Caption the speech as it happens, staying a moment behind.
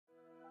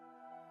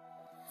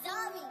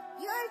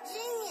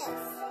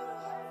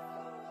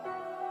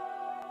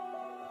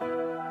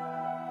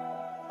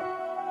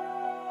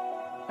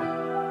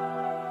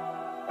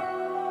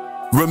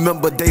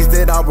Remember days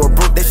that I was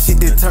broke, that shit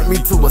that turned me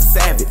to a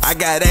savage. I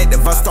got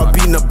active, I start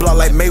beating the block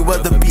like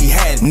Mayweather be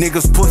had.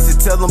 Niggas pussy,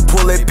 tell them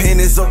pull their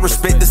panties up,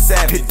 respect the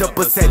savage. Picked up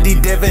a set, D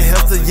Devin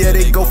Hester, yeah,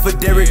 they go for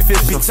Derek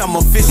Fisher. Bitch, I'm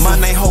official. My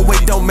name whole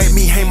weight, don't make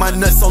me hang my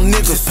nuts on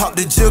niggas. Pop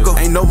the jiggle,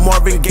 ain't no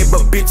Marvin Gaye,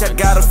 but bitch, I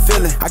got a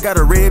feeling. I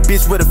got a red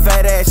bitch with a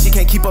fat ass, she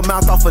can't keep her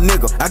mouth off a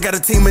nigga. I got a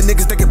team of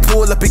niggas that can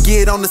pull up and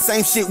get on the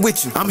same shit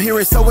with you. I'm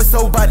hearing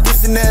so-and-so about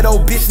this and that,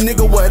 old bitch,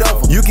 nigga,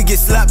 whatever. You can get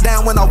slapped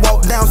down when I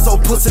walk down, so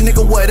pussy,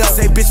 nigga, what up?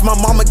 Say, bitch, my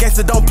mama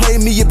gangsta, don't play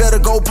me, you better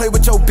go play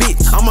with your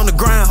bitch. I'm on the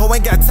grind, ho,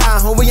 ain't got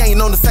time, ho, we ain't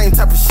on the same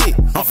type of shit.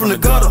 I'm from the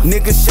gutter,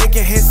 niggas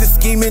shaking hands and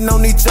scheming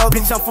on each other.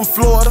 Bitch, I'm from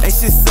Florida, ain't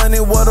shit sunny,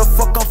 where the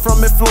fuck I'm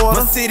from in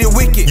Florida. My city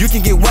wicked, you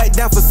can get wiped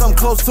down for something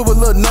close to a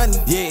little nothing.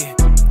 Yeah,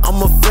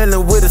 I'm a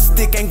felon with a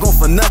stick, ain't going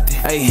for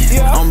nothing. Hey,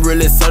 I'm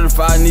really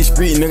certified in these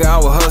streets, nigga, I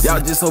was hustling.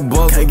 Y'all just so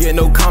bugged, can't get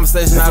no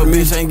conversation out of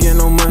me, bitch, ain't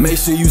getting no money.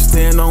 Make sure you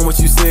stand on what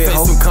you said,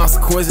 face some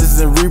consequences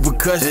and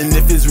repercussions. And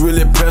if it's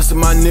really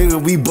personal, my nigga,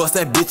 we bust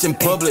that bitch in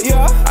public.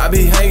 I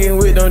be hanging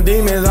with them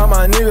demons, all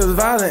my niggas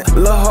violent.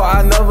 Lil' ho,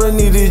 I never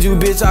needed you,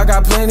 bitch, I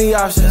got plenty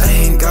options. I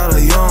ain't got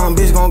a young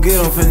bitch, gon'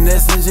 get them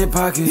finesse in your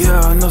pocket.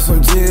 Yeah, I know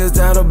some jigs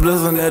that'll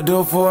blizzard that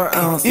do for an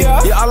ounce. Yeah,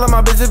 all of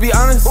my bitches be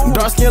honest.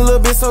 Dark skin, little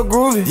bitch so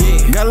groovy.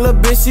 Got a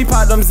little bitch, she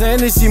pop them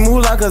Xannies, she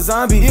move like a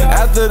zombie.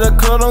 After the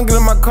club, don't get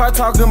in my car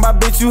talking about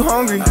bitch, you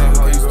hungry.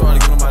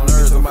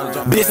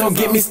 Bitch, don't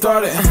get me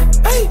started.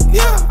 Hey,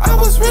 yeah, I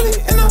was really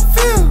in the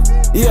field.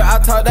 Yeah, I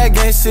talk that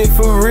gang shit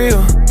for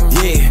real.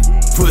 Yeah,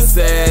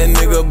 pussy ass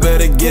nigga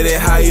better get it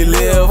how you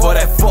live, or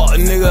that fuck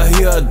nigga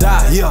he'll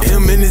die.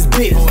 Him and his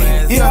bitch.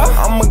 Yeah,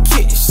 I'm a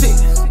kid shit.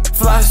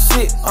 Fly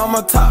shit, I'm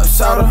a top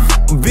shotter,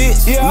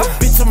 bitch. Yeah,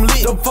 bitch, I'm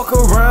lit. Don't fuck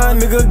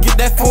around, nigga, get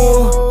that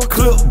full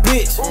clip,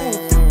 bitch.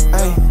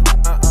 Hey,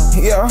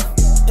 yeah.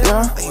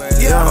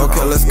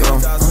 Okay, let's go.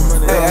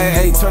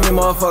 Hey, turn that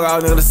motherfucker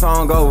out, nigga. The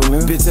song over,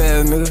 man. Bitch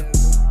ass nigga.